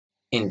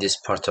In this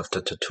part of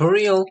the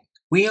tutorial,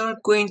 we are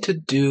going to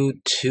do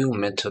two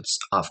methods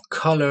of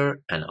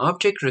color and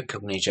object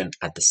recognition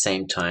at the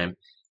same time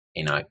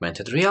in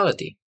augmented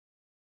reality.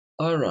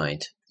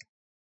 Alright,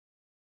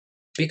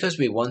 because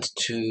we want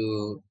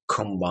to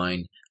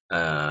combine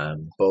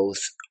both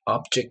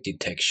object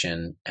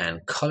detection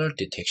and color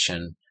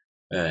detection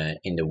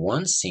in the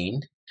one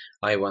scene,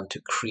 I want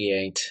to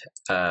create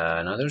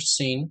another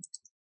scene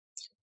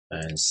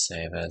and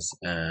save as,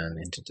 and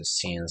into the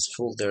scenes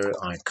folder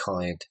I call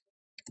it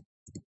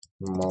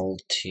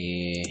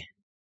multi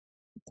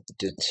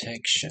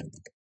detection.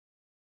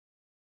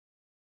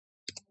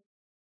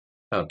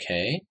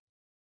 Okay.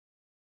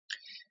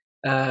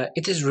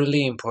 It is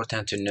really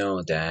important to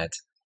know that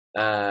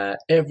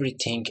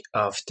everything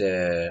of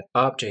the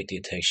object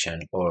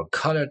detection or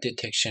color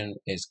detection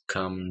is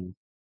come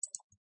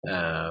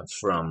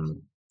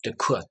from the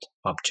quad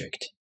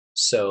object.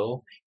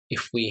 So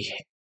if we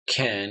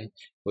can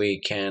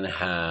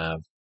have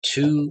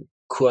two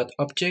quad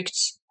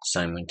objects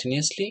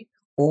simultaneously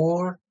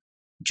or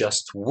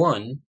just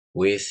one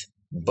with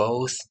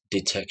both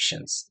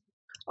detections.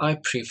 I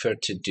prefer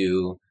to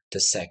do the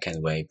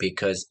second way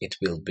because it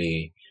will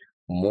be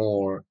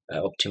more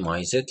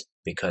optimized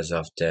because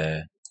of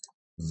the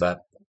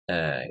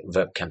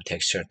webcam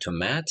texture to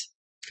matte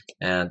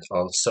and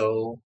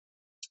also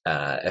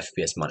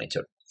FPS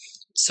monitor.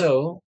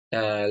 So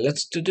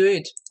let's do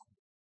it.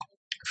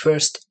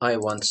 First, I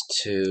want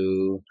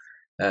to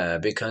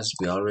because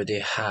we already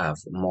have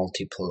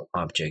multiple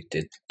object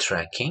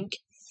tracking,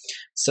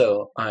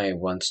 so I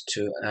want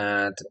to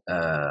add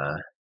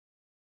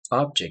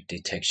object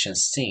detection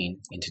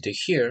scene into the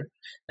here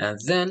and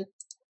then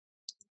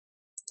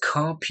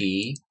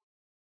copy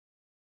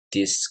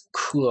this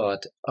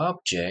quad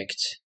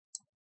object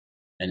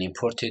and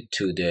import it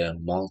to the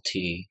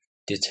multi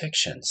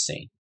detection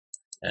scene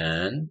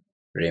and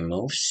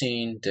remove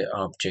scene the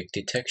object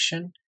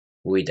detection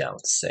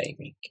without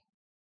saving.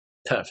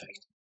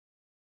 Perfect.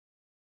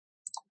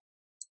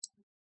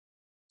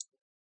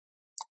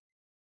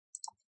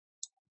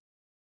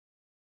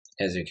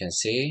 As you can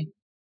see,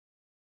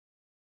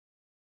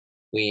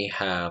 we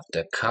have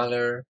the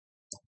color.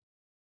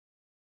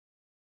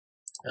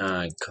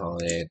 I call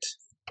it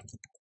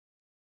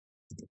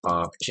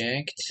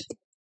object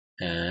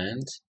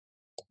and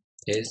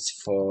is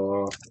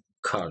for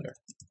color.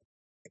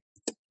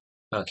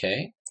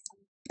 Okay.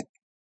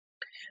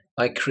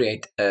 I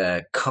create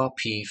a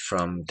copy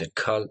from the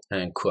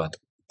quad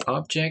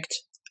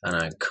object and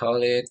I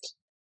call it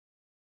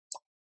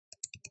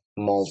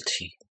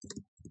multi.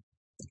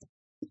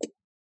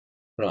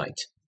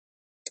 Right.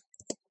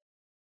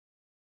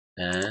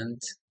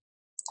 And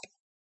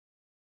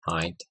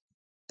hide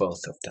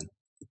both of them.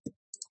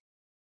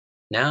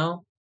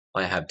 Now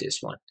I have this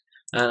one,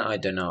 and I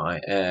don't know.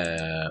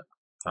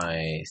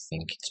 I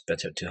think it's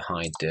better to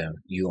hide the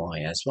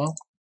UI as well.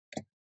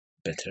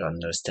 Better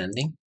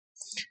understanding.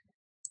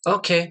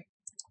 Okay,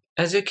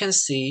 as you can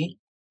see,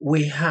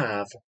 we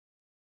have.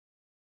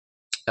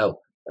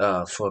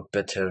 For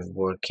better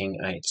working,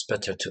 it's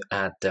better to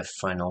add the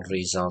final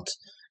result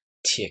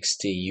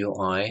txt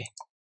UI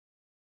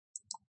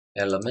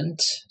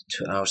element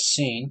to our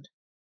scene.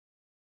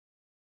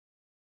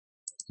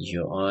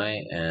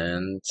 UI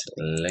and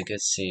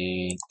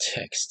legacy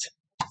text.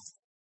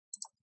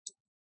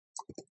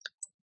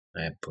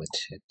 I put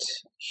it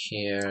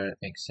here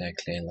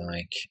exactly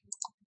like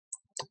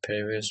the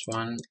previous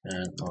one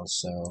and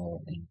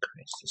also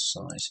increase the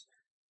size.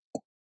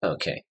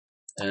 Okay,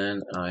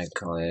 and I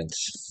call it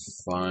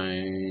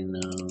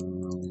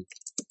final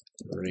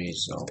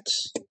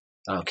results.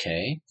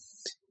 Okay,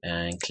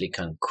 and click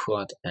on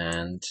quad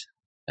and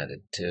add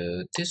it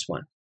to this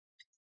one.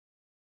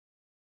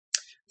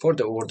 For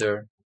the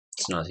order,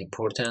 it's not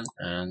important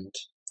and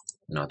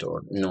not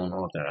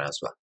non-order as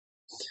well.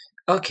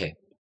 Okay,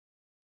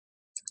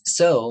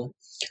 so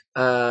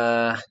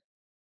as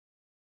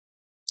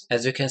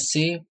you can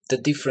see, the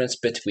difference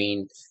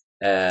between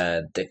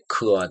the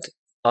quad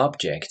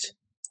object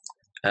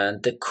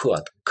and the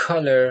quad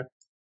color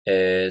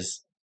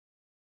is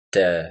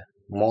the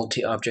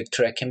multi-object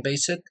tracking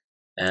based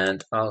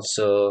and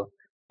also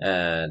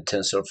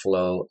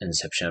TensorFlow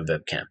Inception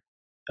webcam.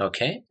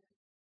 Okay,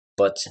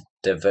 but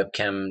the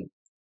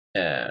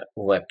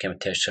webcam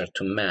texture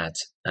to matte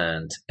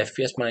and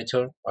FPS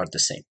monitor are the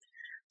same.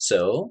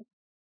 So,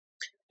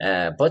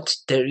 but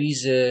there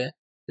is a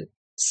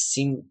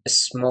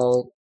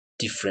small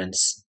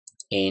difference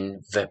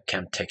in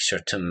webcam texture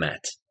to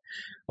matte.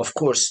 Of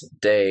course,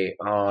 they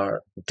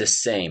are the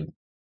same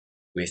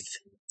with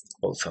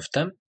both of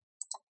them,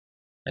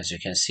 as you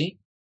can see,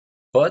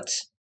 but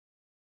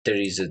there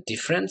is a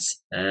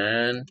difference,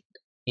 and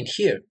in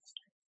here,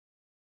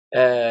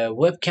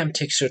 webcam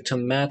texture to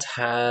matte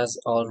has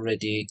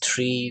already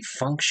 3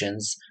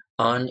 functions: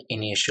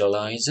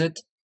 uninitialized,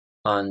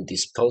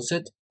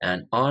 undisposed,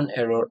 and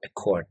on-error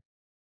accord.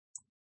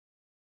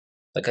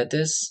 Look at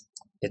this.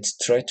 It's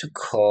try to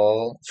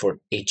call for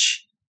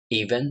each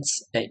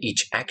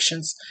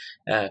actions,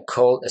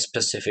 call a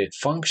specific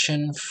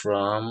function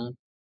from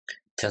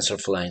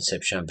TensorFlow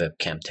Inception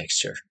Webcam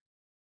Texture.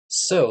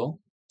 So,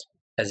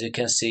 as you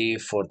can see,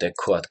 for the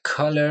quad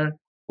color,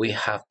 we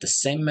have the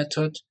same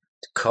method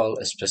to call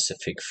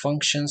specific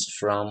functions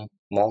from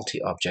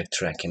multi-object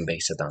tracking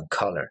based on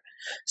color.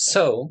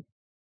 So,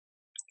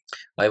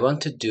 I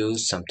want to do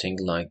something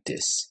like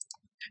this.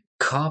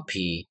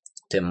 Copy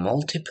the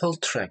multiple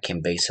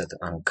tracking based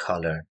on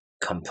color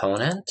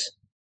component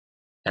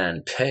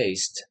and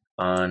paste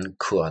on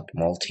quad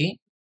multi.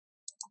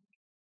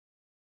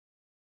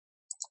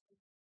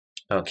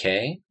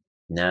 Okay,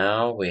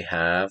 now we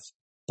have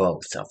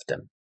both of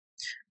them.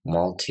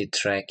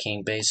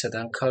 Multi-tracking based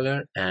on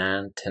color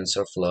and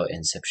TensorFlow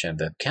Inception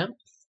Webcam.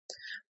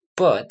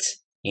 But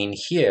in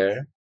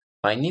here,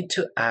 I need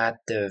to add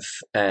the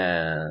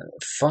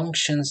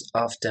functions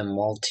of the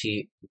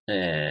multi-object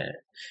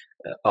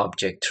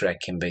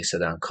tracking based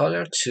on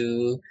color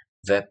to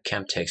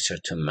webcam texture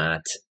to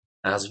math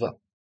as well.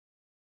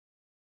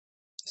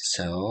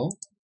 So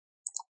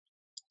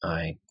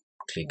I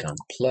click on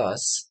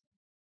plus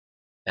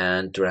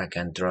and drag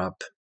and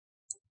drop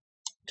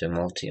the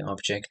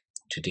multi-object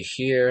to the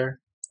here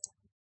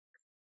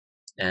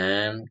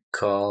and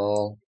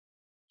call,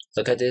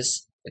 look at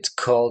this, it's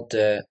called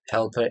the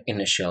helper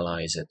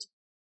initialized.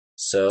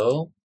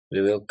 So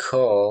we will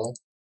call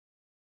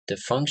the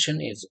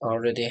function it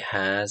already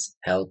has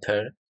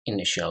helper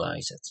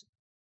initialized.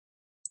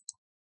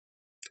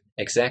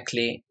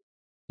 Exactly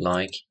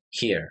like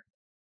here.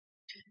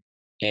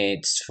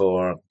 It's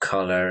for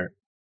color,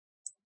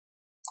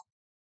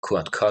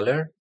 quad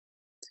color.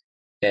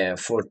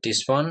 For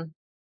this one,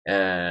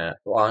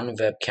 on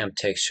webcam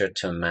texture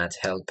to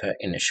math helper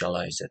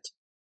initialized.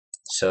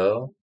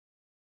 So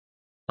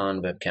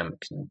on webcam,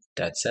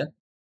 that's it,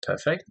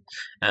 perfect.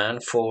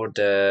 And for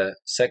the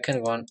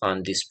second one,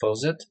 on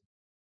disposed,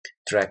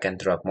 drag and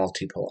drop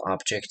multiple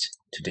objects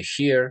to the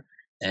here,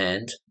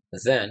 and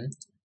then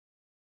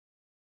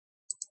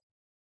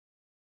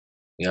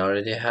we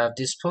already have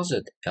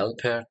disposed,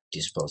 helper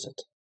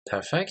disposed,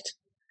 perfect.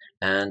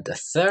 And the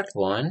third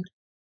one,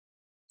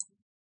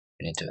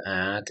 we need to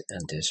add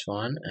and this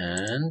one,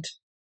 and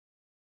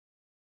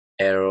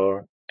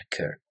error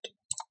occurred.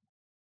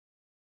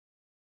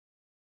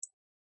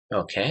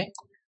 Okay,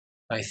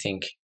 I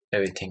think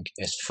everything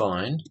is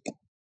fine.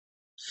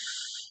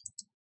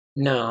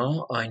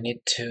 Now I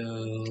need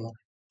to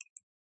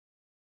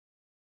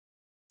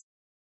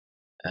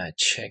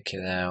check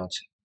it out.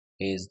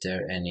 Is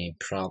there any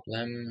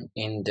problem?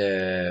 In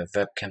the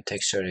webcam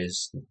texture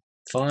is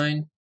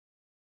fine,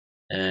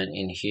 and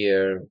in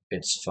here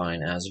it's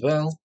fine as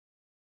well.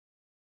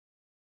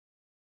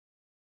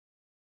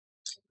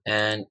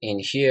 And in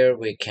here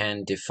we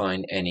can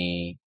define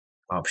any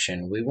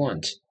option we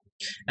want.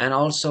 And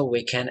also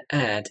we can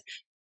add,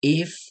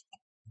 if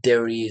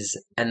there is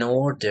an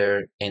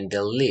order in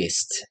the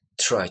list,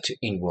 try to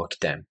invoke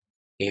them.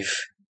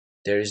 If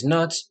there is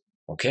not,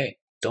 okay,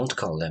 don't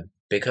call them,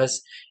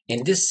 because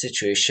in this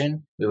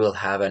situation we will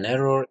have an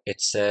error. It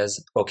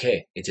says,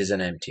 okay, it is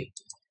an empty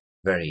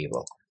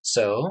variable.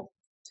 So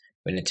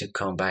we need to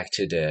come back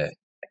to the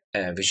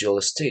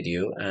Visual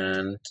Studio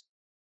and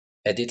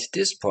edit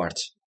this part.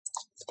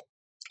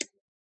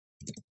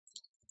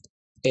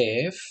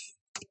 If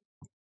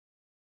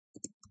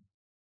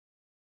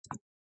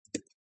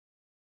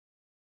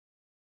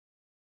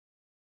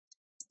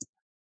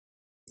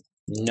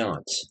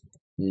not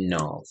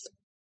null,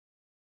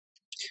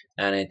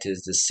 and it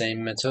is the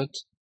same method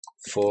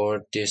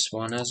for this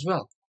one as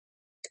well.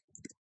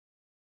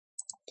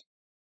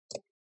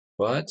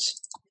 But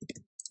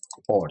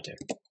order.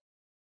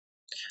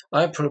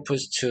 I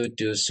propose to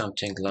do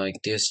something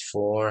like this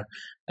for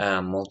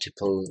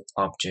multiple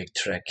object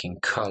tracking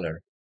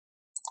color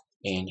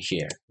in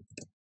here,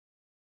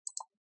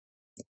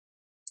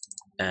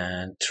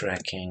 and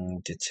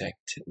tracking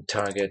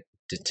target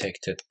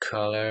detected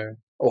color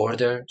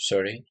order,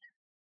 sorry,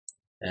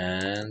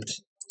 and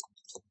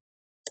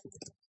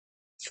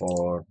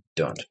for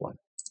don't one.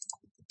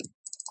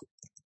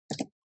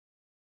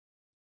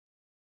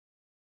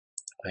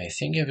 I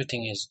think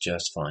everything is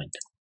just fine.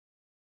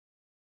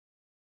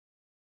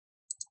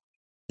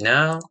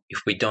 Now,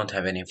 if we don't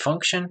have any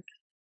function,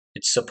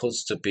 it's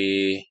supposed to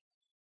be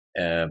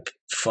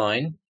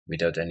fine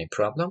without any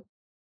problem.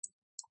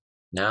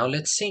 Now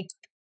let's see.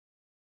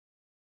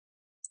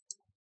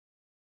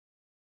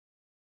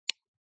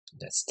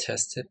 Let's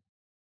test it.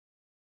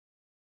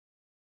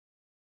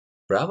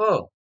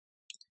 Bravo!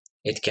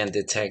 It can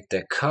detect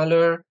the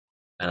color,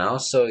 and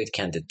also it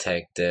can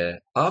detect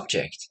the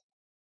object,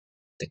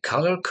 the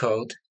color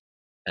code,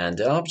 and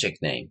the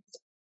object name.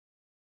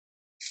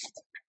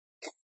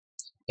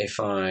 If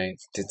I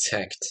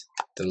detect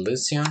the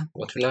Lucian,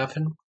 what will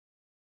happen?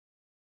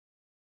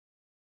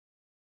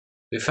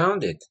 We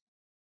found it.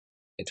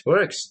 It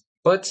works,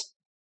 but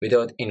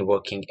without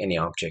invoking any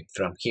object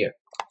from here.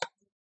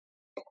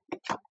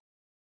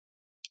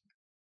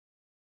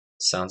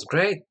 Sounds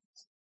great.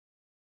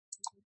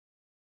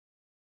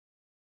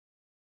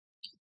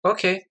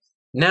 Okay,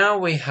 now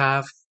we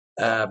have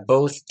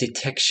both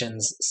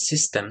detections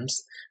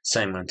systems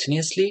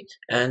simultaneously,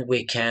 and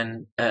we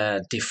can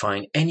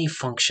define any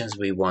functions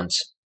we want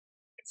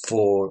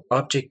for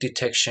object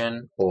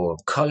detection or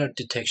color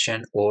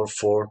detection, or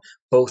for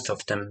both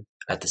of them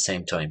at the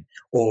same time,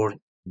 or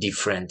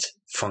different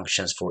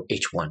functions for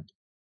each one.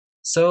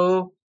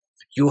 So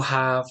you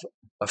have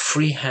a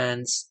free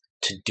hands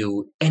to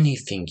do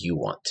anything you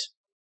want.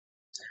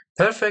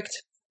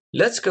 Perfect.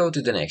 Let's go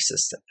to the next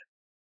step.